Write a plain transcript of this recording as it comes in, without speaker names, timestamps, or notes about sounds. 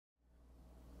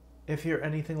If you're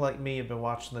anything like me, you've been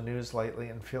watching the news lately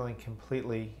and feeling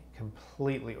completely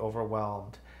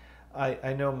overwhelmed.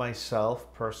 I know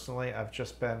myself personally, I've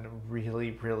just been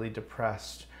really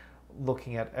depressed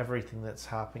looking at everything that's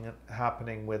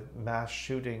happening with mass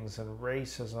shootings and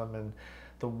racism and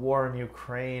the war in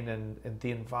Ukraine and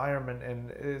the environment,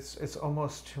 and it's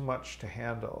almost too much to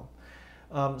handle.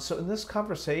 So in this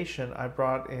conversation, I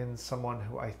brought in someone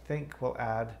who I think will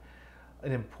add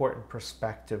an important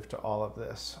perspective to all of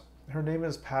this. Her name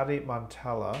is Patti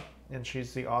Montella, and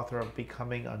she's the author of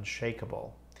Becoming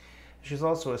Unshakable. She's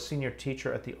also a senior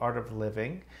teacher at the Art of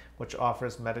Living, which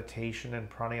offers meditation and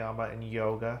pranayama and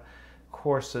yoga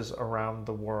courses around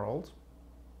the world.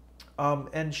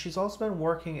 And she's also been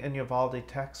working in Uvalde,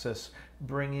 Texas,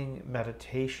 bringing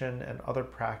meditation and other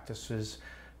practices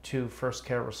to first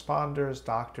care responders,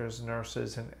 doctors,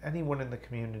 nurses, and anyone in the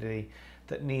community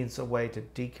that needs a way to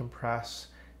decompress,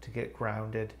 to get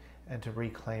grounded, and to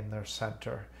reclaim their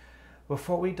center.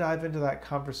 Before we dive into that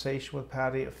conversation with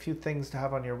Patti, a few things to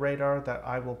have on your radar that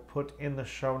I will put in the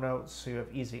show notes so you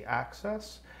have easy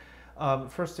access.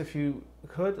 First, if you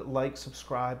could like,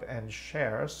 subscribe, and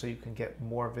share so you can get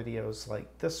more videos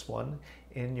like this one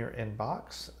in your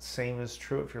inbox. Same is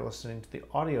true if you're listening to the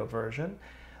audio version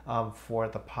for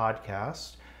the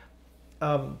podcast.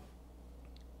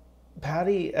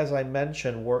 Patty, as I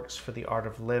mentioned, works for the Art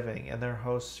of Living, and they're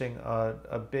hosting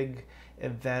a big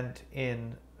event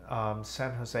in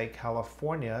San Jose,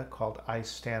 California called I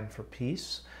Stand for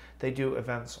Peace. They do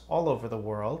events all over the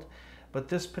world, but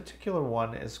this particular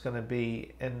one is going to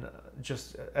be in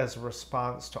just as a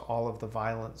response to all of the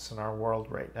violence in our world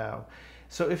right now.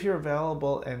 So if you're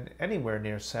available in anywhere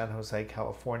near San Jose,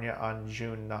 California on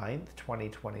June 9th,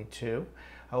 2022,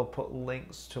 I will put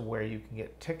links to where you can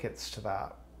get tickets to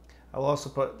that. I'll also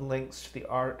put links to the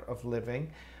Art of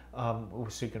Living, so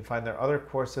you can find their other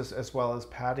courses, as well as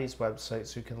Patti's website,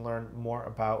 so you can learn more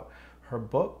about her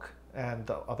book and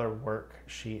the other work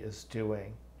she is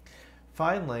doing.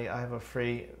 Finally, I have a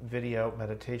free video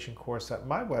meditation course at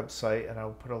my website, and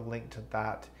I'll put a link to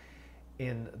that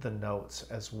in the notes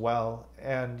as well,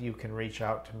 and you can reach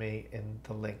out to me in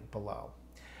the link below.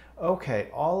 Okay,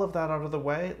 all of that out of the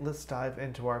way, let's dive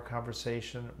into our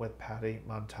conversation with Patti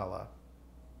Montella.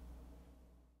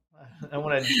 I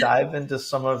want to dive into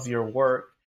some of your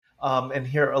work and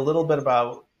hear a little bit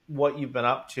about what you've been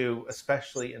up to,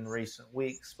 especially in recent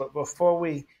weeks. But before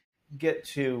we get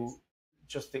to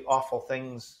just the awful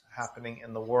things happening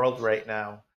in the world right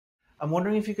now, I'm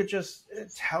wondering if you could just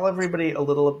tell everybody a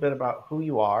little bit about who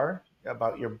you are,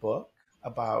 about your book,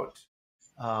 about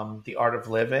the Art of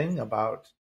Living, about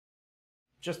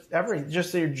just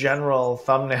your general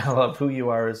thumbnail of who you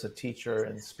are as a teacher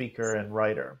and speaker and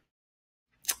writer.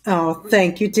 Oh,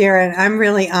 thank you, Darren. I'm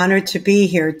really honored to be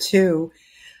here too.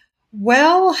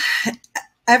 Well,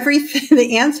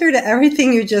 the answer to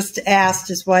everything you just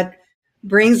asked is what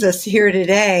brings us here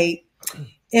today.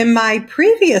 In my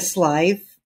previous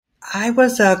life, I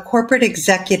was a corporate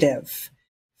executive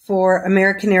for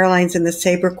American Airlines and the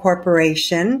Sabre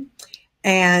Corporation,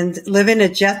 and living a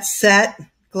jet set,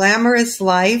 glamorous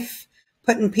life,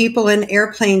 putting people in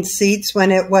airplane seats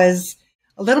when it was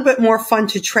a little bit more fun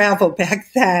to travel back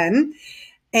then.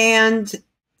 And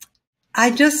I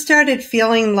just started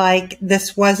feeling like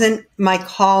this wasn't my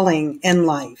calling in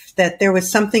life, that there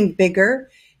was something bigger,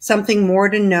 something more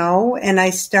to know. And I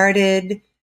started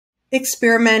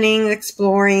experimenting,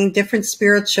 exploring different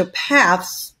spiritual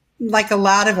paths, like a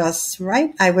lot of us,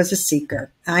 right? I was a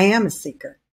seeker. I am a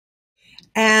seeker.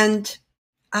 And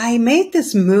I made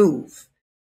this move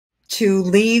to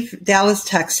leave Dallas,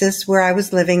 Texas, where I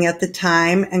was living at the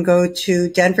time, and go to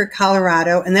Denver,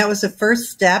 Colorado. And that was the first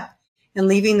step in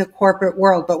leaving the corporate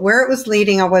world. But where it was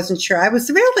leading, I wasn't sure. I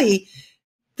was really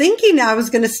thinking I was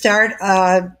going to start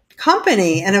a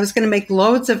company and I was going to make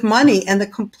loads of money. And the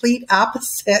complete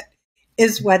opposite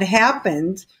is what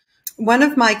happened. One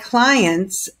of my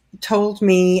clients told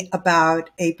me about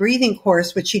a breathing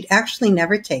course, which she'd actually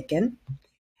never taken.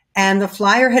 And the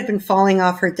flyer had been falling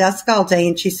off her desk all day.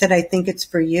 And she said, I think it's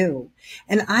for you.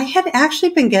 And I had actually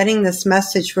been getting this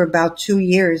message for about 2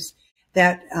 years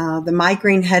that the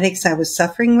migraine headaches I was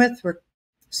suffering with were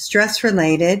stress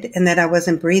related and that I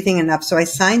wasn't breathing enough. So I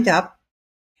signed up.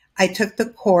 I took the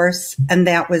course and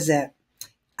that was it.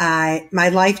 My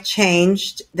life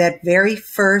changed that very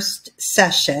first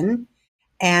session.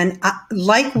 And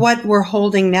like what we're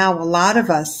holding now, a lot of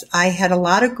us, I had a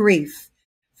lot of grief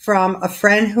from a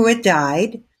friend who had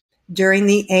died during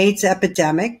the AIDS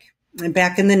epidemic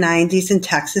back in the 90s in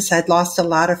Texas. I'd lost a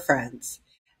lot of friends.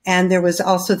 And there was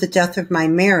also the death of my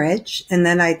marriage. And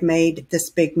then I'd made this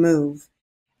big move.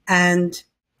 And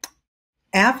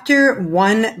After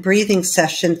one breathing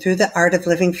session through the Art of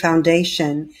Living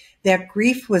Foundation, that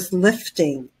grief was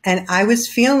lifting and I was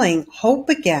feeling hope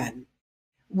again,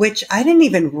 which I didn't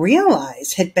even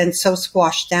realize had been so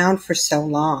squashed down for so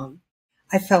long.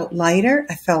 I felt lighter.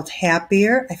 I felt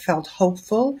happier. I felt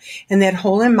hopeful. And that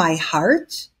hole in my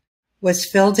heart was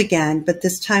filled again, but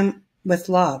this time with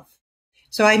love.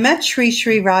 So I met Sri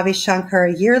Sri Ravi Shankar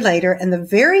a year later, and the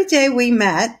very day we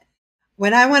met,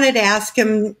 when I wanted to ask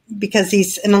him, because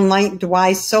he's an enlightened,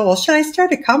 wise soul, should I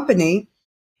start a company?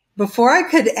 Before I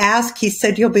could ask, he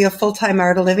said, you'll be a full-time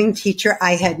Art of Living teacher.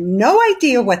 I had no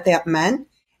idea what that meant,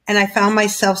 and I found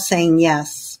myself saying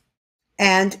yes.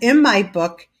 And in my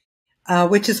book,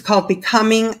 which is called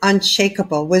Becoming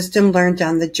Unshakable, Wisdom Learned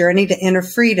on the Journey to Inner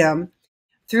Freedom,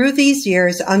 through these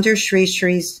years, under Sri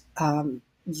Sri's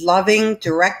loving,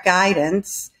 direct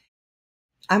guidance,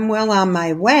 I'm well on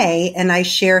my way, and I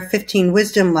share 15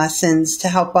 wisdom lessons to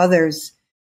help others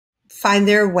find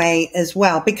their way as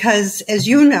well. Because as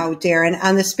you know, Darren,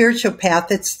 on the spiritual path,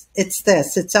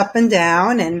 it's up and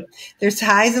down, and there's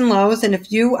highs and lows. And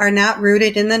if you are not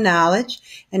rooted in the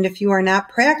knowledge, and if you are not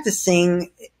practicing,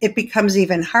 it becomes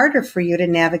even harder for you to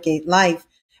navigate life.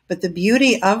 But the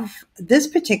beauty of this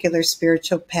particular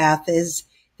spiritual path is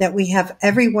that we have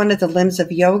every one of the limbs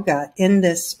of yoga in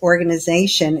this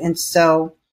organization.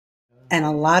 And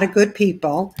a lot of good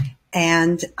people.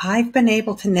 And I've been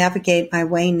able to navigate my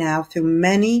way now through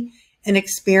many an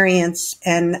experience.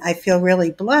 And I feel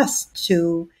really blessed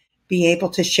to be able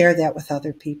to share that with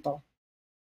other people.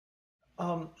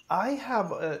 I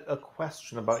have a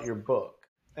question about your book,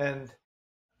 and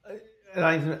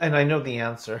I know the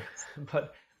answer,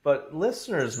 but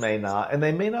listeners may not, and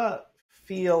they may not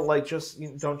feel like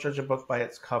don't judge a book by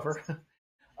its cover.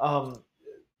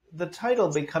 The title,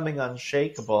 Becoming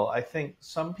Unshakable, I think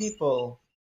some people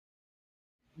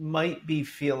might be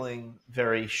feeling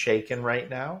very shaken right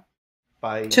now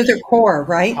by to their core,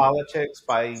 right? Politics,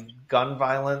 by gun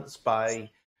violence, by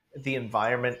the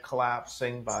environment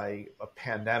collapsing, by a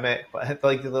pandemic. But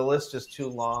like the list is too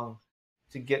long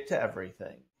to get to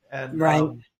everything. And right.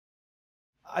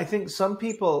 I think some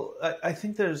people, I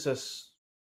think there's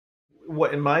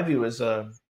what in my view is a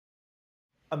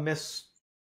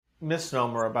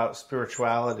misnomer about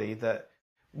spirituality, that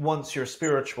once you're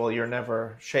spiritual, you're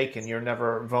never shaken, you're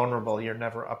never vulnerable, you're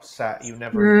never upset, you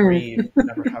never grieve, you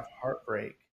never have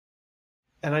heartbreak.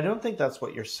 And I don't think that's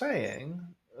what you're saying,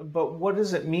 but what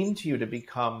does it mean to you to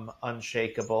become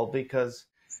unshakable? Because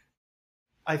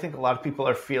I think a lot of people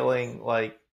are feeling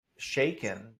like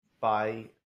shaken by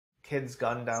kids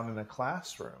gunned down in a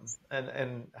classroom,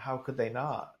 and how could they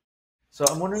not? So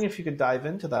I'm wondering if you could dive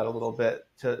into that a little bit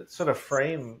to sort of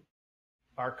frame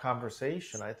our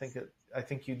conversation. I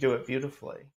think you do it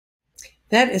beautifully.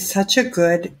 That is such a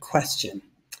good question,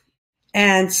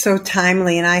 and so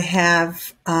timely. And I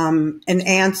have an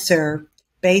answer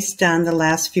based on the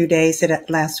last few days.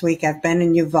 Last week, I've been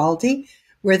in Uvalde,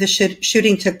 where the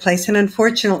shooting took place, and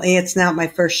unfortunately, it's not my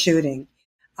first shooting.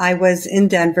 I was in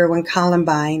Denver when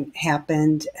Columbine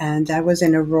happened, and I was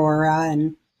in Aurora,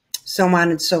 and so on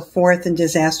and so forth, and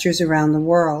disasters around the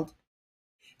world.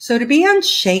 So to be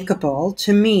unshakable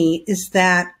to me is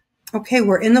that, okay,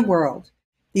 we're in the world.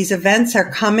 These events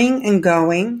are coming and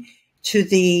going to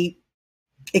the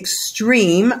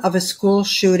extreme of a school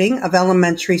shooting of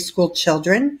elementary school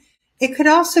children. It could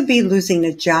also be losing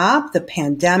a job, the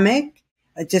pandemic,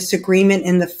 a disagreement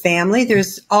in the family.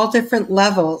 There's all different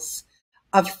levels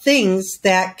of things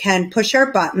that can push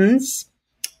our buttons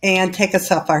and take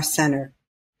us off our center.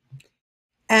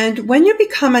 And when you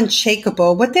become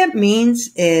unshakable, what that means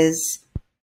is,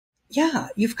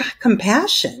 you've got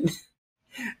compassion.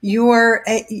 We're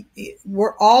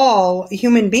all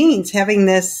human beings having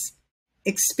this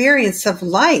experience of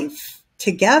life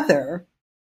together.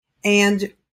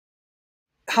 And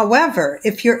however,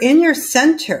 if you're in your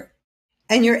center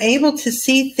and you're able to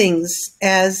see things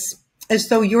as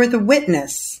though you're the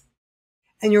witness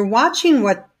and you're watching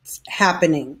what's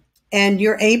happening, and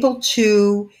you're able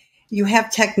to, you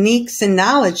have techniques and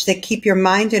knowledge that keep your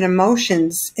mind and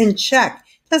emotions in check.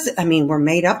 We're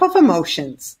made up of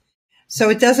emotions. So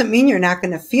it doesn't mean you're not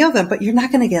going to feel them, but you're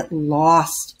not going to get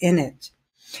lost in it.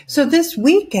 So this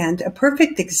weekend, a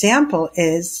perfect example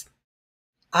is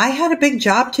I had a big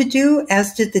job to do,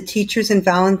 as did the teachers and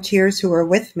volunteers who were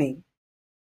with me,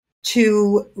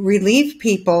 to relieve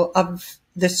people of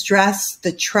the stress,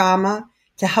 the trauma,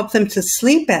 to help them to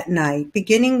sleep at night,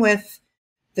 beginning with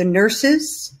the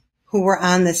nurses who were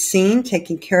on the scene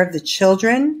taking care of the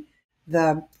children,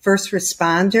 the first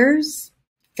responders,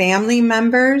 family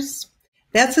members.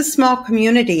 That's a small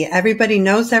community. Everybody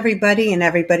knows everybody, and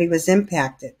everybody was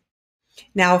impacted.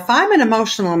 Now, if I'm an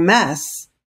emotional mess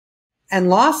and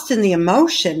lost in the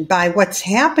emotion by what's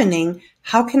happening,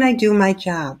 how can I do my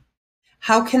job?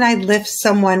 How can I lift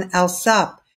someone else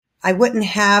up? I wouldn't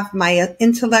have, my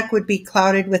intellect would be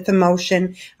clouded with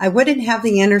emotion. I wouldn't have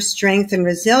the inner strength and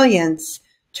resilience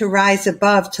to rise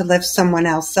above to lift someone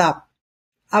else up.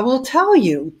 I will tell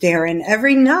you, Darren,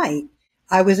 every night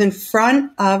I was in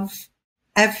front of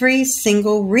every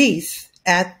single wreath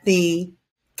at the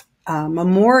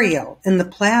memorial in the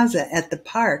plaza at the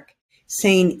park,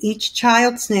 saying each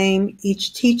child's name,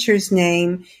 each teacher's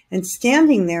name, and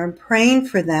standing there and praying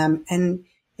for them. And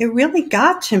it really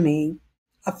got to me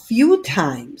a few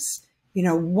times,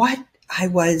 what I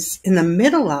was in the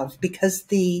middle of, because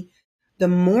the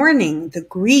mourning, the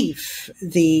grief,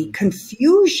 the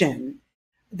confusion,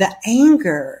 the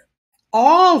anger,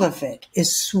 all of it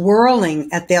is swirling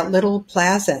at that little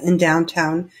plaza in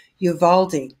downtown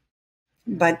Uvalde.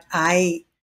 But I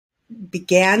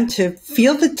began to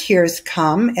feel the tears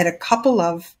come at a couple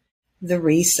of the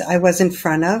wreaths I was in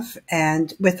front of,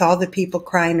 and with all the people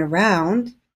crying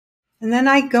around. And then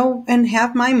I go and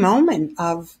have my moment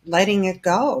of letting it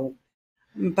go.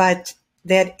 But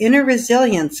that inner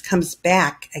resilience comes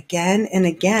back again and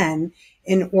again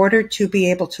in order to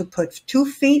be able to put 2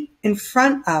 feet in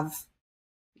front of,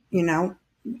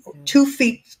 2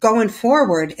 feet going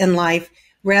forward in life,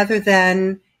 rather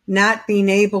than not being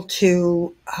able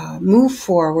to move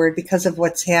forward because of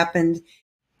what's happened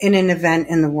in an event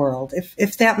in the world,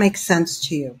 if that makes sense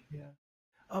to you. Yeah.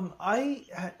 I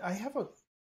have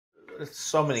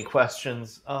so many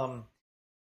questions,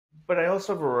 but I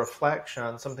also have a reflection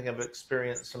on something I've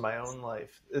experienced in my own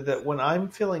life, that when I'm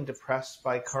feeling depressed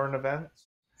by current events,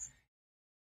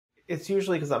 it's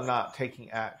usually because I'm not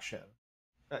taking action.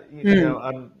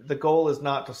 The goal is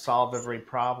not to solve every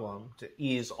problem, to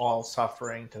ease all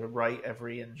suffering, to right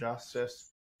every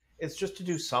injustice. It's just to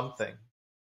do something,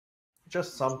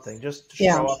 just to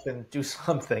show up and do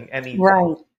something, anything.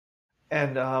 Right.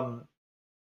 And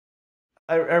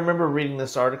I remember reading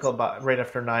this article about right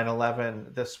after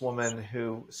 9/11, this woman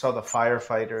who saw the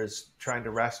firefighters trying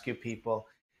to rescue people,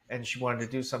 and she wanted to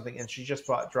do something, and she just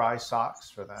bought dry socks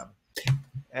for them.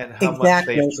 And how much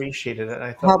they appreciated it. And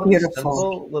I thought, what a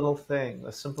simple little thing,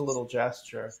 a simple little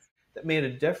gesture that made a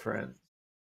difference.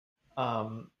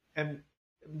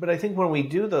 But I think when we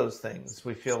do those things,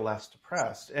 we feel less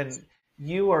depressed. And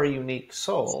you are a unique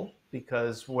soul,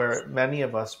 because where many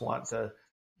of us want to,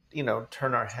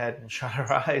 turn our head and shut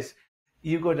our eyes,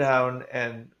 you go down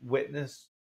and witness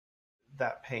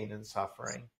that pain and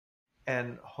suffering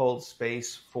and hold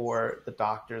space for the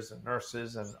doctors and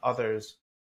nurses and others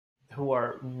who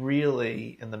are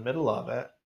really in the middle of it.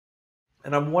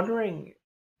 And I'm wondering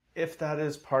if that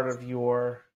is part of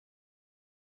your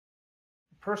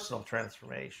personal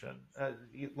transformation.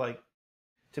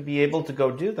 To be able to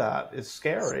go do that is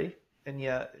scary, and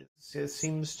yet it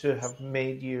seems to have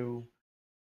made you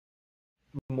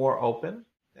more open.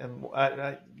 And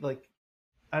I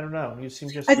don't know, you seem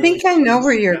just, I think I know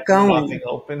where you're going.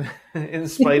 Open in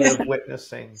spite of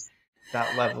witnessing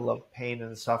that level of pain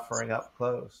and suffering up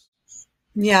close.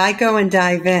 Yeah, I go and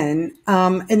dive in.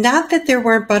 And not that there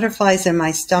weren't butterflies in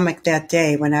my stomach that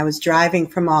day when I was driving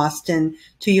from Austin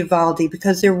to Uvalde,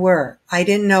 because there were. I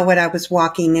didn't know what I was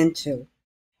walking into.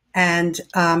 And,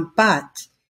 but,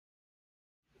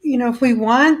 if we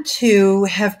want to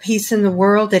have peace in the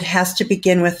world, it has to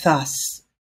begin with us.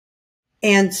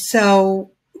 And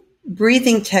so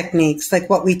breathing techniques like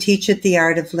what we teach at the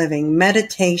Art of Living,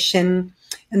 meditation,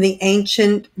 and the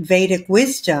ancient Vedic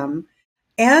wisdom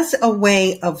as a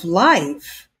way of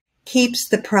life keeps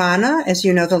the prana, as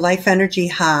you know, the life energy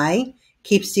high,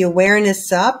 keeps the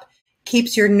awareness up,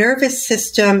 keeps your nervous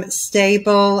system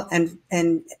stable.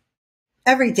 And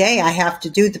every day I have to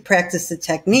do the practice the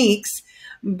techniques,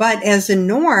 but as a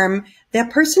norm, that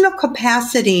personal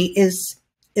capacity is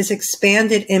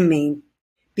expanded in me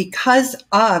because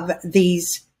of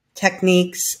these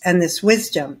techniques and this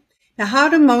wisdom. Now, how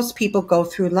do most people go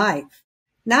through life?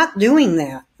 Not doing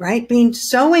that, right? Being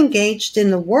so engaged in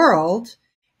the world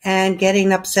and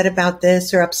getting upset about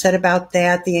this or upset about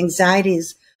that. The anxiety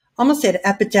is almost at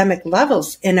epidemic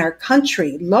levels in our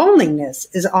country. Loneliness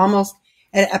is almost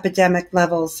at epidemic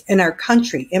levels in our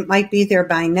country. It might be there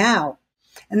by now.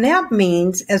 And that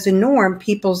means, as a norm,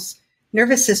 people's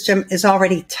nervous system is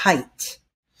already tight.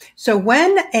 So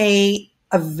when a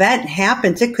event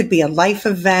happens, it could be a life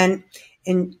event,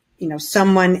 and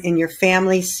someone in your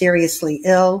family seriously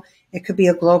ill. It could be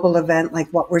a global event like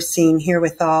what we're seeing here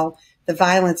with all the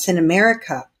violence in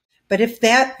America. But if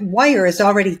that wire is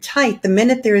already tight, the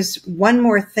minute there's one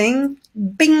more thing,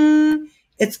 bing,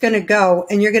 it's going to go,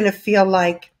 and you're going to feel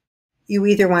like, You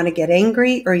either want to get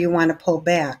angry or you want to pull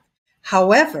back.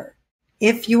 However,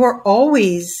 if you are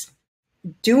always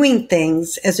doing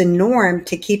things as a norm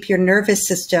to keep your nervous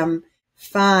system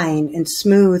fine and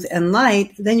smooth and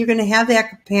light, then you're going to have that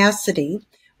capacity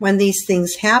when these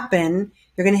things happen.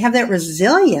 You're going to have that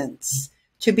resilience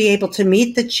to be able to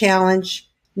meet the challenge,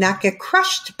 not get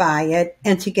crushed by it,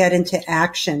 and to get into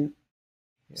action.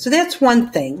 So that's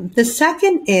one thing. The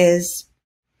second is,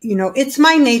 it's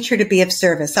my nature to be of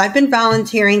service. I've been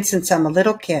volunteering since I'm a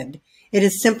little kid. It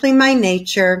is simply my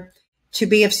nature to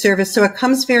be of service, so it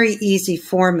comes very easy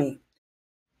for me.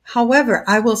 However,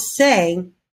 I will say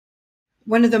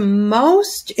one of the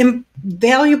most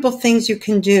valuable things you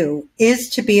can do is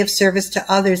to be of service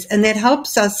to others, and that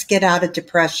helps us get out of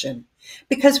depression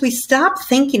because we stop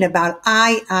thinking about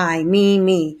I,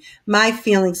 me, my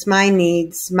feelings, my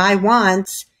needs, my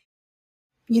wants.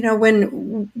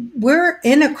 When we're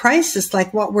in a crisis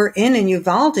like what we're in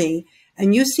Uvalde,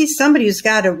 and you see somebody who's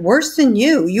got it worse than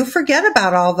you forget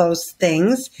about all those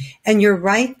things, and you're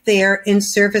right there in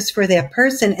service for that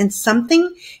person, and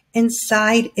something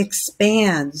inside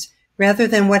expands rather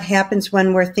than what happens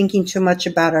when we're thinking too much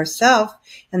about ourselves,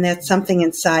 and that something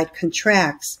inside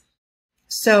contracts.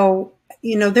 So,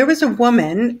 there was a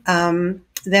woman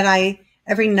that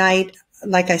every night,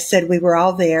 like I said, we were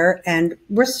all there, and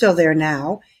we're still there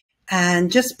now.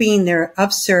 And just being there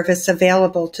of service,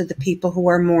 available to the people who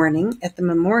are mourning at the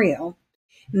memorial.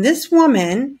 And this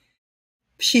woman,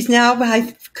 she's now,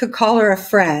 I could call her a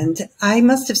friend. I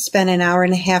must have spent an hour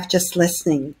and a half just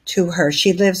listening to her.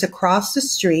 She lives across the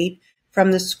street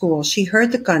from the school. She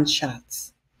heard the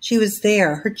gunshots. She was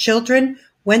there. Her children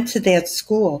went to that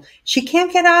school. She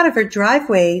can't get out of her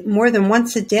driveway more than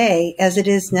once a day as it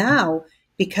is now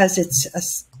because it's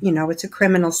a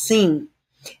criminal scene.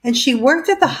 And she worked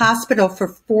at the hospital for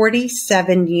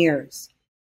 47 years.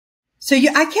 So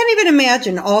I can't even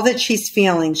imagine all that she's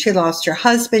feeling. She lost her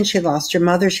husband. She lost her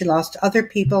mother. She lost other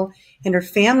people in her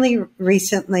family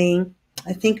recently.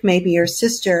 I think maybe her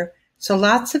sister. So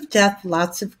lots of death,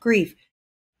 lots of grief.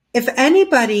 If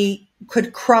anybody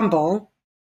could crumble,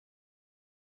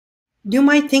 you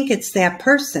might think it's that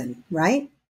person, right?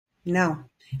 No.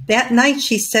 That night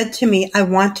she said to me, I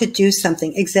want to do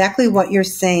something, exactly what you're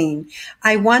saying.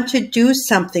 I want to do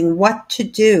something, what to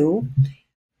do.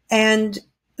 And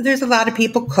there's a lot of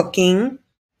people cooking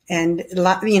and a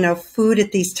lot, food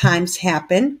at these times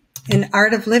happen. In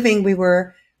Art of Living, we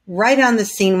were right on the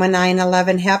scene when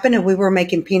 9/11 happened, and we were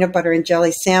making peanut butter and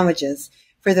jelly sandwiches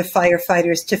for the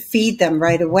firefighters to feed them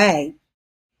right away.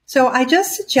 So I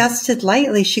just suggested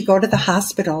lightly she go to the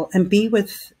hospital and be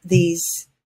with these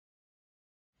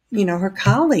her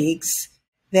colleagues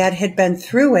that had been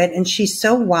through it. And she's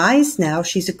so wise now.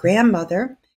 She's a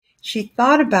grandmother. She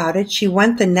thought about it. She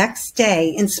went the next day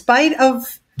in spite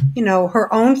of,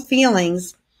 her own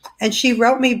feelings. And she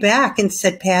wrote me back and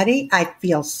said, Pattie, I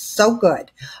feel so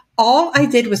good. All I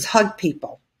did was hug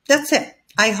people. That's it.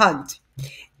 I hugged.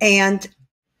 And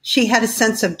she had a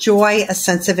sense of joy, a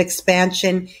sense of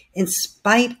expansion in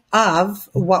spite of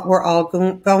what we're all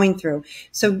going through.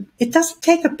 So it doesn't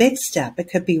take a big step.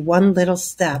 It could be one little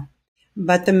step.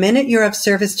 But the minute you're of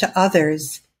service to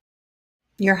others,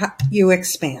 you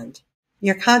expand.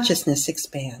 Your consciousness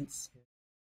expands.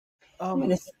 I'm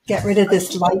going to get rid of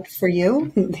this light for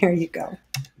you. There you go.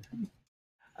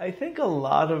 I think a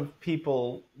lot of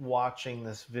people watching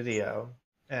this video,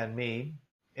 and me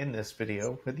in this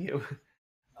video with you,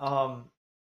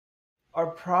 are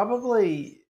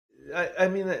probably,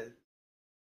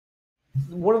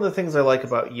 one of the things I like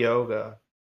about yoga,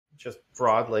 just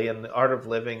broadly, and the Art of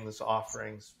Living's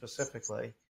offerings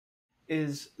specifically,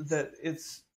 is that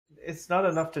it's not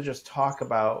enough to just talk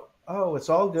about, oh, it's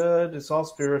all good, it's all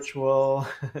spiritual,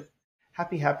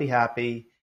 happy, happy, happy,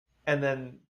 and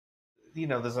then,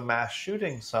 there's a mass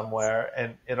shooting somewhere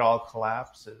and it all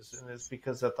collapses. And it's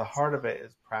because at the heart of it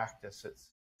is practice.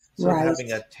 It's Right.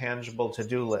 having a tangible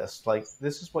to-do list, like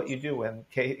this is what you do in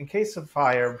case of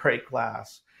fire, break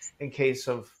glass. In case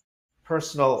of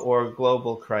personal or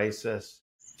global crisis,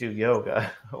 do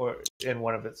yoga, or in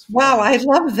one of its forms. Wow, I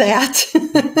love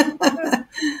that.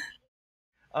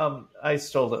 I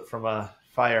stole it from a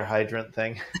fire hydrant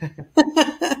thing.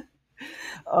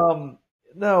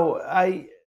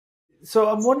 So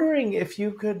I'm wondering if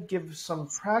you could give some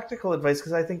practical advice,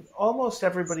 because I think almost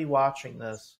everybody watching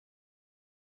this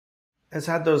has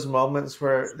had those moments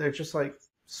where they're just like,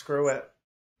 screw it.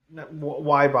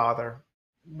 Why bother?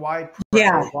 Why pray?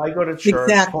 Yeah, Why go to church?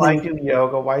 exactly. Why do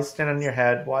yoga? Why stand on your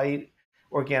head? Why eat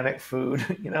organic food?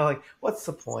 What's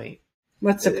the point?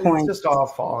 What's the point? It's just all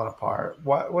falling apart.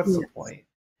 What's the point?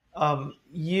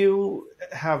 You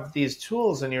have these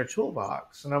tools in your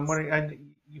toolbox, and I'm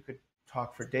wondering, you could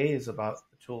talk for days about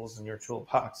the tools in your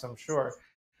toolbox, I'm sure.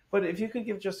 But if you could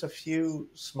give just a few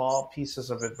small pieces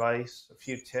of advice, a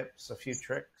few tips, a few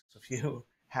tricks, a few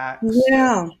hacks to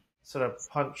Yeah. sort of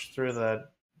punch through the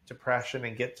depression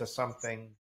and get to something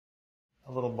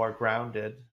a little more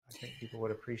grounded, I think people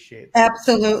would appreciate that.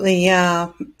 Absolutely,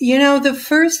 yeah. The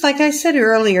first, like I said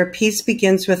earlier, peace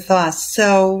begins with us.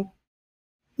 So,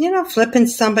 flipping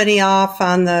somebody off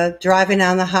on the driving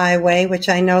on the highway, which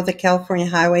I know the California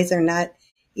highways are not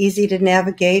easy to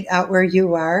navigate out where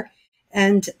you are.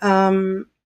 And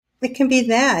it can be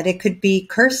that. It could be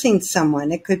cursing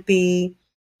someone. It could be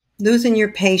losing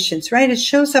your patience, right? It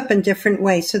shows up in different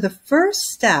ways. So the first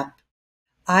step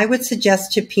I would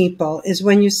suggest to people is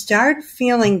when you start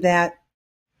feeling that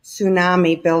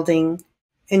tsunami building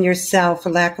in yourself, a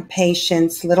lack of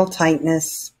patience, little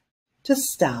tightness, just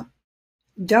stop.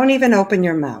 Don't even open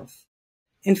your mouth.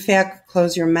 In fact,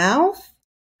 close your mouth,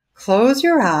 close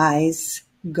your eyes,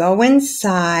 go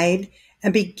inside,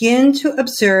 and begin to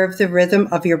observe the rhythm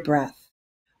of your breath.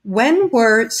 When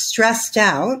we're stressed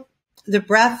out, the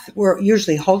breath, we're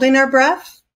usually holding our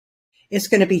breath. It's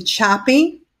going to be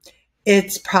choppy.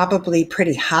 It's probably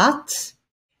pretty hot.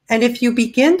 And if you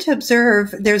begin to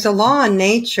observe, there's a law in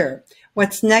nature.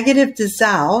 What's negative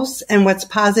dissolves and what's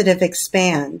positive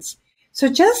expands. So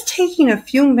just taking a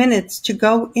few minutes to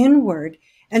go inward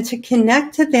and to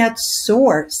connect to that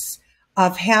source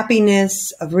of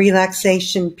happiness, of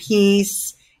relaxation,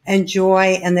 peace, and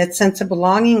joy, and that sense of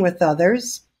belonging with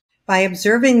others, by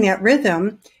observing that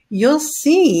rhythm, you'll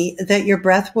see that your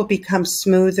breath will become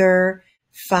smoother,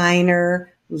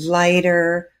 finer,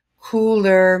 lighter,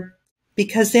 cooler,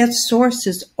 because that source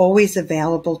is always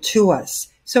available to us.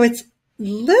 So it's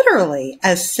literally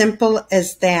as simple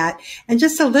as that. And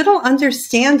just a little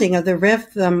understanding of the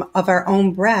rhythm of our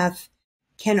own breath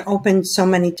can open so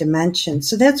many dimensions.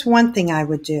 So that's one thing I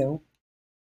would do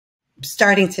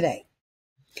starting today.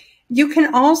 You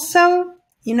can also,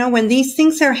 when these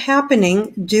things are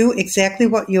happening, do exactly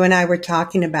what you and I were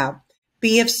talking about.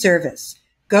 Be of service.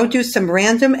 Go do some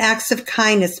random acts of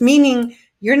kindness, meaning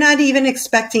you're not even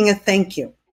expecting a thank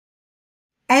you.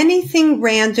 Anything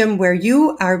random where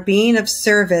you are being of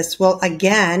service will,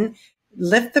 again,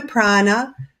 lift the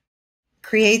prana,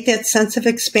 create that sense of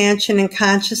expansion and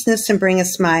consciousness, and bring a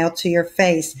smile to your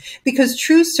face. Because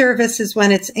true service is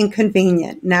when it's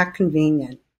inconvenient, not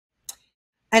convenient.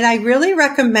 And I really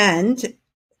recommend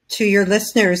to your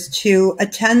listeners to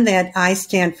attend that I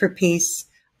Stand for Peace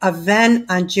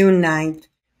event on June 9th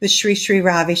with Sri Sri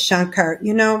Ravi Shankar.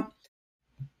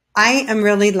 I am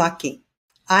really lucky.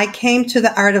 I came to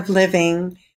the Art of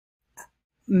Living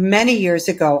many years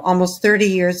ago, almost 30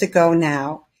 years ago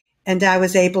now, and I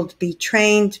was able to be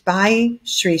trained by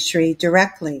Sri Sri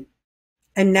directly.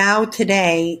 And now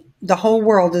today, the whole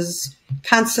world is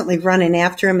constantly running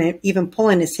after him and even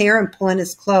pulling his hair and pulling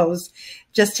his clothes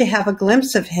just to have a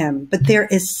glimpse of him. But there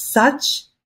is such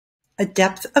a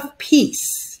depth of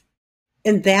peace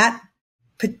in that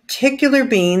particular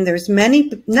being. There's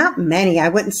many, not many, I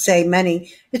wouldn't say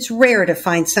many. It's rare to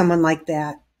find someone like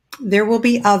that. There will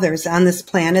be others on this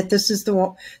planet. This is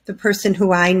the person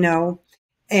who I know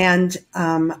and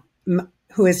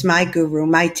who is my guru,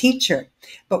 my teacher.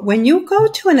 But when you go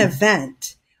to an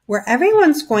event where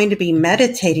everyone's going to be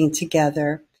meditating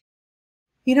together,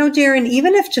 Darren,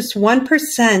 even if just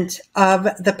 1% of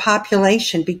the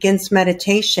population begins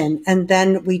meditation and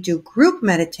then we do group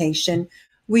meditation,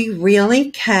 we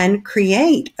really can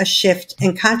create a shift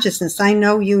in consciousness. I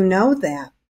know you know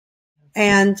that.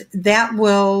 And that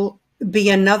will be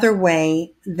another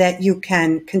way that you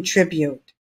can contribute.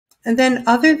 And then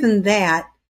other than that,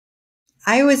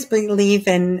 I always believe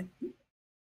in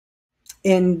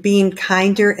being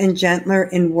kinder and gentler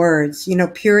in words.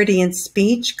 Purity in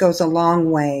speech goes a long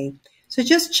way. So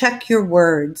just check your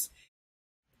words.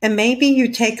 And maybe you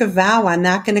take a vow, I'm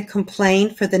not going to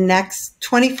complain for the next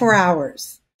 24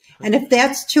 hours. And if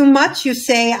that's too much, you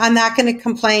say, I'm not going to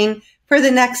complain for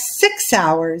the next 6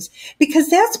 hours, because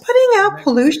that's putting out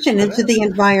pollution into the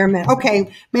environment.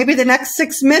 Okay, maybe the next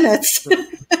 6 minutes.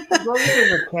 As long as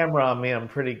there's a camera on me, I'm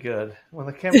pretty good. When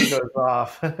the camera goes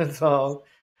off, it's all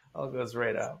goes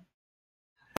right out.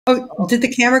 Oh, did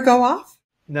the camera go off?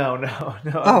 No.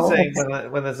 I'm Oh, saying okay.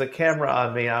 when there's a camera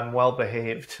on me, I'm well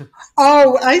behaved.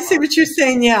 Oh, I see what you're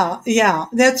saying. Yeah,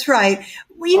 that's right.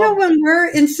 Well, when we're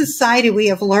in society, we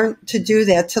have learned to do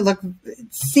that, to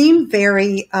seem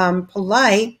very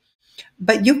polite,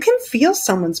 but you can feel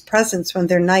someone's presence when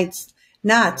they're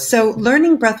not. So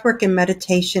learning breathwork and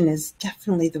meditation is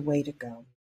definitely the way to go.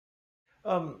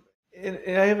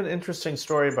 I have an interesting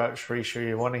story about Sri Sri.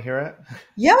 You want to hear it?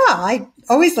 Yeah, I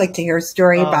always like to hear a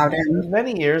story about him.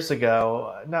 Many years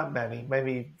ago, not many,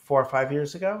 maybe 4 or 5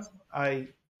 years ago, I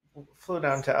flew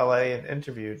down to LA and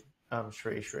interviewed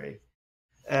Sri Sri.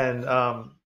 And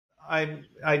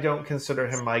I don't consider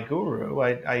him my guru.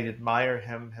 I admire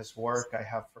him, his work. I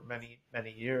have for many,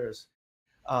 many years.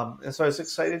 And so I was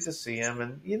excited to see him.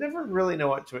 And you never really know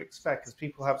what to expect because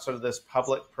people have sort of this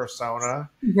public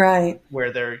persona Right.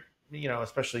 where they're,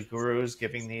 especially gurus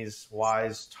giving these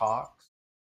wise talks,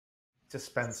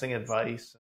 dispensing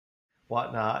advice,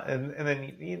 whatnot. And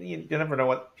then you never know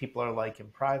what people are like in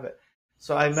private.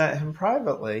 So I met him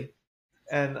privately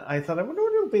and I thought, I wonder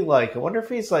what it would be like. I wonder if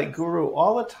he's like guru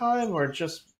all the time or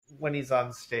just when he's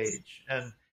on stage.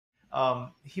 And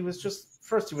he was just,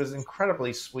 first, he was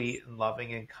incredibly sweet and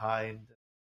loving and kind,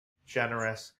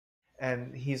 generous.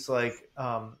 And he's like,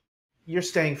 you're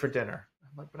staying for dinner.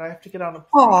 I'm like, but I have to get on a plane.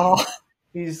 Oh,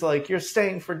 He's like, you're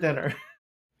staying for dinner.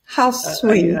 how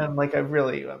sweet. I'm like,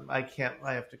 I can't,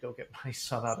 I have to go get my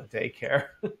son out of daycare.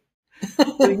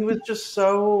 But he was just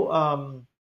so,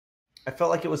 I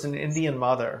felt like it was an Indian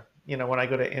mother. When I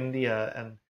go to India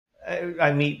and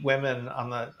I meet women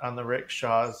on the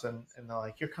rickshaws and they're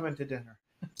like, you're coming to dinner.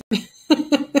 That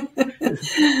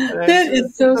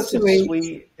is so such sweet. a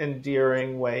sweet,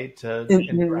 endearing way to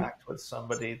interact with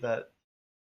somebody that,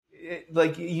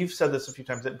 like you've said this a few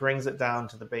times, it brings it down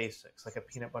to the basics, like a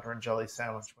peanut butter and jelly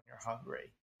sandwich when you're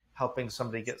hungry, helping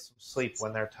somebody get some sleep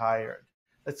when they're tired.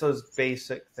 It's those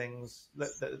basic things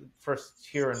that first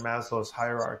tier in Maslow's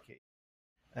hierarchy.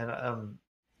 And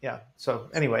yeah, so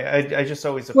anyway, I just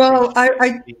always Well, appreciate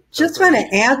I just want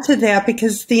to add to that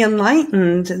because the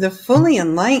enlightened, the fully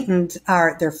enlightened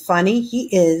they're funny.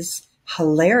 He is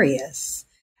hilarious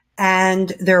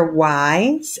and they're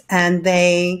wise and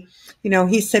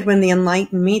he said when the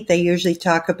enlightened meet, they usually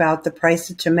talk about the price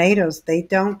of tomatoes. They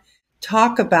don't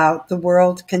talk about the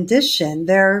world condition.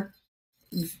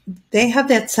 They have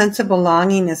that sense of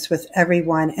belongingness with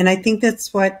everyone. And I think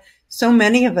that's what so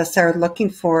many of us are looking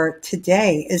for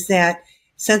today is that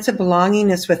sense of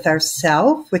belongingness with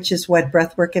ourself, which is what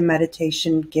breathwork and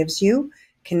meditation gives you,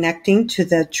 connecting to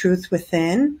the truth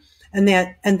within. And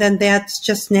then that's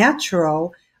just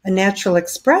natural, a natural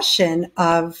expression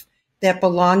of that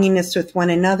belongingness with one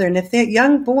another. And if that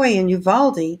young boy in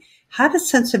Uvalde had a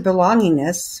sense of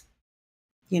belongingness,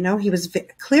 he was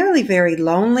clearly very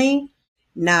lonely,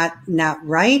 not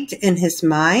right in his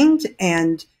mind,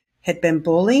 and had been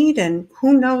bullied, and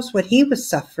who knows what he was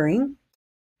suffering.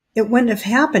 It wouldn't have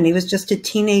happened. He was just a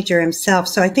teenager himself.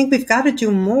 So I think we've got to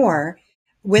do more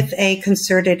with a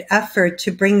concerted effort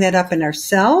to bring that up in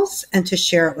ourselves and to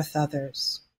share it with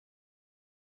others.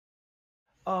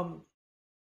 I'm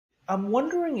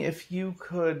wondering if you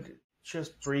could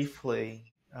just briefly,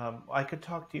 I could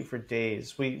talk to you for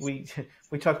days. We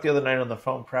talked the other night on the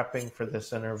phone prepping for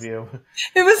this interview.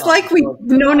 It was like we've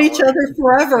known each other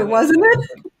forever, wasn't it?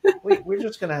 We're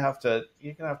just gonna have to.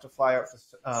 You're gonna have to fly out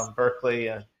to Berkeley,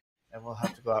 and we'll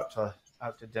have to go out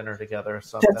to dinner together or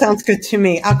something. That sounds good to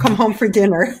me. I'll come home for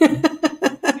dinner.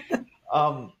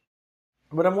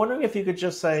 But I'm wondering if you could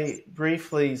just say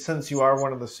briefly, since you are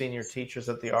one of the senior teachers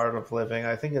at the Art of Living,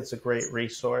 I think it's a great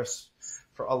resource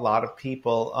for a lot of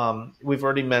people. We've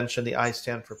already mentioned the I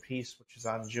Stand for Peace, which is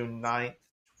on June 9th,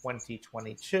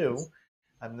 2022.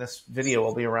 And this video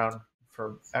will be around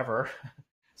forever.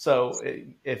 So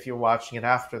if you're watching it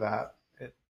after that,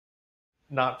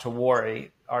 not to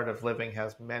worry, Art of Living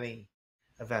has many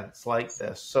events like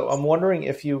this. So I'm wondering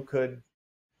if you could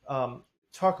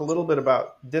talk a little bit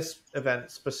about this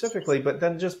event specifically, but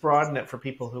then just broaden it for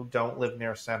people who don't live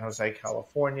near San Jose,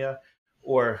 California,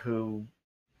 or who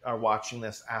are watching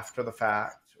this after the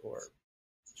fact, or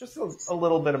just a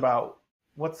little bit about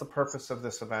what's the purpose of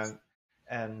this event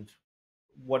and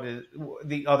what is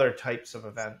the other types of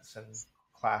events and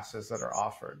classes that are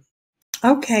offered.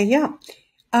 Okay, yeah.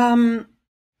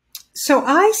 So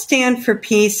I Stand for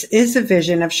Peace is a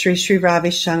vision of Sri Sri Ravi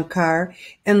Shankar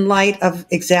in light of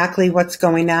exactly what's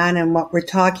going on and what we're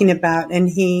talking about. And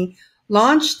he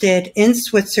launched it in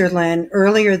Switzerland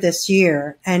earlier this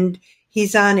year. And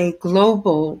he's on a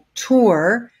global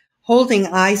tour holding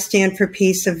I Stand for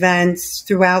Peace events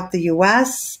throughout the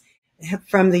U.S.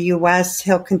 From the U.S.,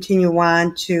 he'll continue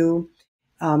on to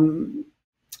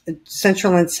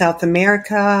Central and South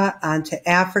America, on to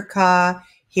Africa.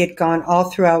 He had gone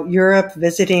all throughout Europe,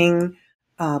 visiting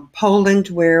Poland,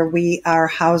 where we are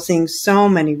housing so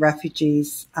many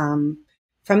refugees from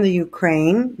the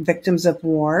Ukraine, victims of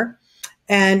war.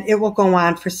 And it will go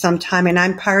on for some time. And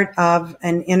I'm part of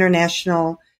an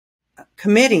international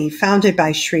committee founded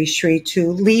by Sri Sri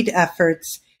to lead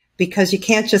efforts because you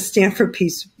can't just stand for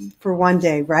peace for one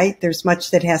day, right? There's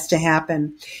much that has to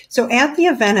happen. So at the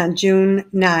event on June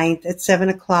 9th at 7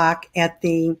 o'clock at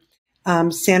the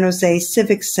San Jose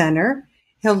Civic Center,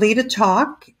 he'll lead a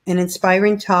talk, an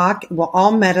inspiring talk. We'll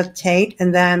all meditate,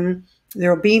 and then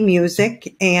there will be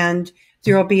music, and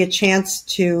there will be a chance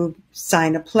to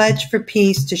sign a pledge for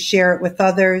peace, to share it with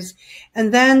others,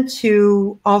 and then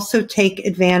to also take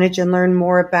advantage and learn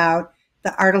more about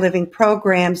the Art of Living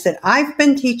programs that I've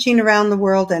been teaching around the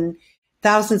world, and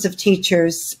thousands of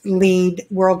teachers lead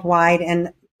worldwide,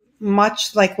 and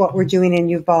much like what we're doing in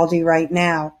Uvalde right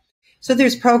now. So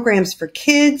there's programs for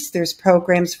kids, there's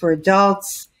programs for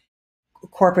adults,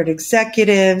 corporate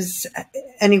executives,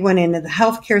 anyone in the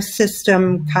healthcare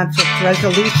system, conflict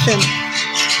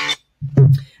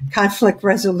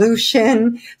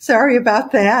resolution. Sorry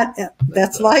about that.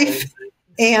 That's life.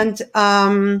 And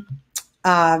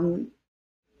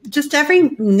just every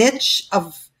niche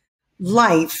of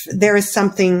life, there is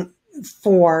something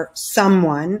for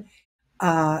someone,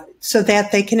 so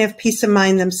that they can have peace of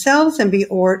mind themselves and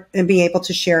be able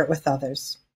to share it with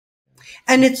others.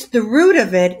 And it's the root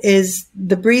of it is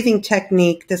the breathing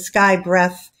technique, the sky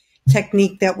breath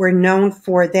technique that we're known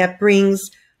for, that brings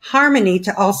harmony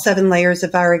to all 7 layers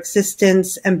of our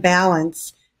existence and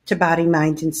balance to body,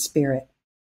 mind, and spirit.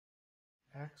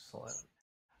 Excellent.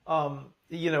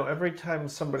 Every time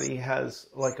somebody has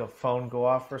like a phone go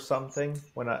off or something,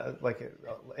 when I like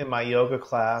in my yoga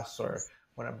class or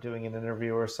when I'm doing an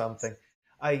interview or something,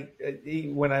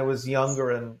 when I was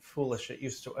younger and foolish, it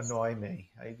used to annoy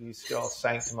me. I used to get all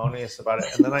sanctimonious about it,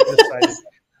 and then I decided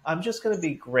I'm just going to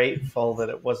be grateful that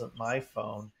it wasn't my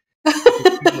phone.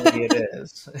 Usually it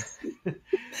is.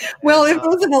 Well, it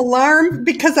was an alarm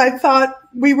because I thought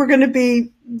we were going to be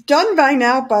done by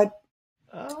now, but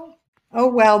oh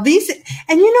well.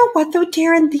 And you know what though,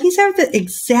 Darren? These are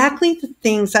exactly the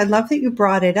things, I love that you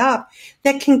brought it up,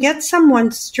 that can get someone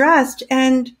stressed,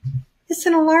 and it's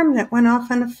an alarm that went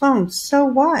off on a phone. So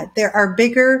what? There are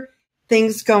bigger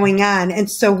things going on.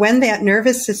 And so when that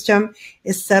nervous system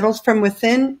is settled from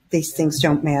within, these things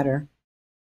don't matter.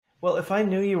 Well, if I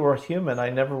knew you were human, I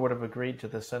never would have agreed to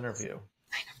this interview.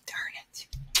 I know, darn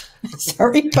it.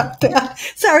 Sorry about that.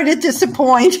 Sorry to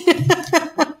disappoint.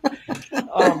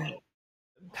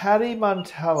 Patti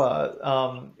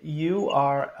Montella, you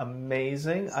are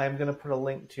amazing. I'm going to put a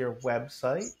link to your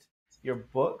website, your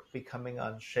book, Becoming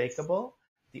Unshakable,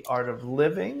 The Art of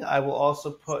Living. I will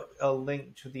also put a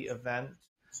link to the event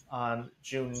on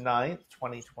June 9th,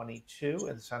 2022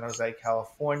 in San Jose,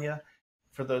 California.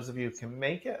 For those of you who can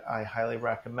make it, I highly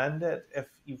recommend it. If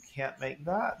you can't make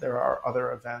that, there are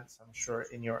other events, I'm sure,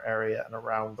 in your area and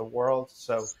around the world.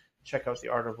 So check out the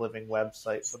Art of Living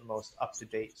website for the most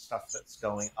up-to-date stuff that's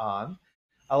going on.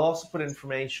 I'll also put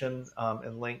information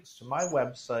and links to my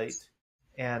website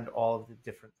and all of the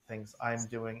different things I'm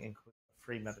doing, including a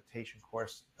free meditation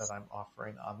course that I'm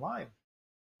offering online.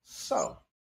 So,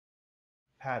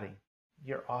 Pattie,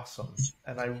 you're awesome,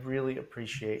 and I really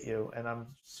appreciate you, and I'm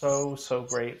so, so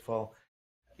grateful.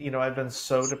 I've been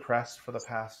so depressed for the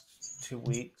past 2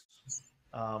 weeks.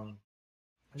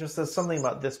 Just there's something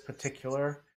about this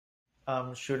particular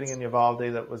shooting in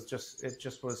Uvalde that was it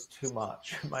just was too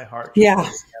much. My heart just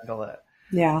couldn't handle it.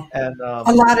 Yeah. And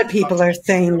a lot of people are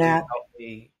saying really that. Helped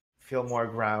me feel more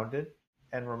grounded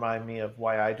and remind me of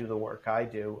why I do the work I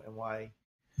do, and why,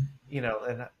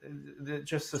 and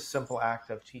just the simple act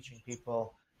of teaching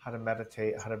people how to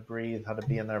meditate, how to breathe, how to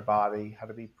be in their body, how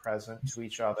to be present to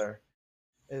each other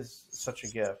is such a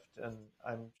gift. And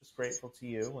I'm just grateful to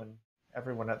you and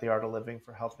everyone at the Art of Living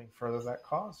for helping further that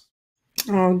cause.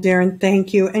 Oh, Darren,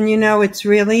 thank you. And it's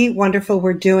really wonderful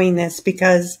we're doing this,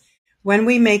 because when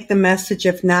we make the message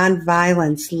of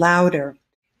nonviolence louder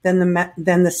than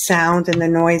the sound and the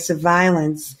noise of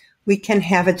violence, we can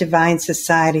have a divine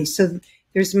society. So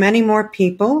there's many more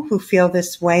people who feel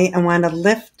this way and want to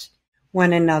lift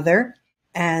one another.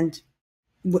 And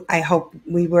I hope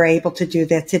we were able to do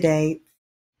that today,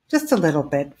 just a little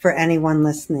bit, for anyone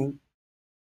listening.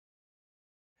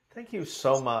 Thank you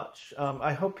so much.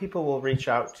 I hope people will reach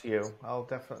out to you. I'll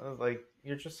definitely,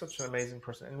 you're just such an amazing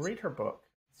person. And read her book.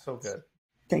 It's so good.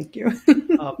 Thank you.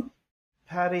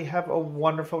 Pattie, have a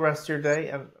wonderful rest of your day.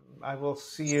 And I will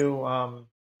see you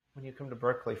when you come to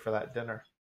Berkeley for that dinner.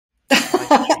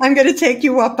 I'm going to take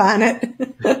you up on it.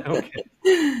 Okay.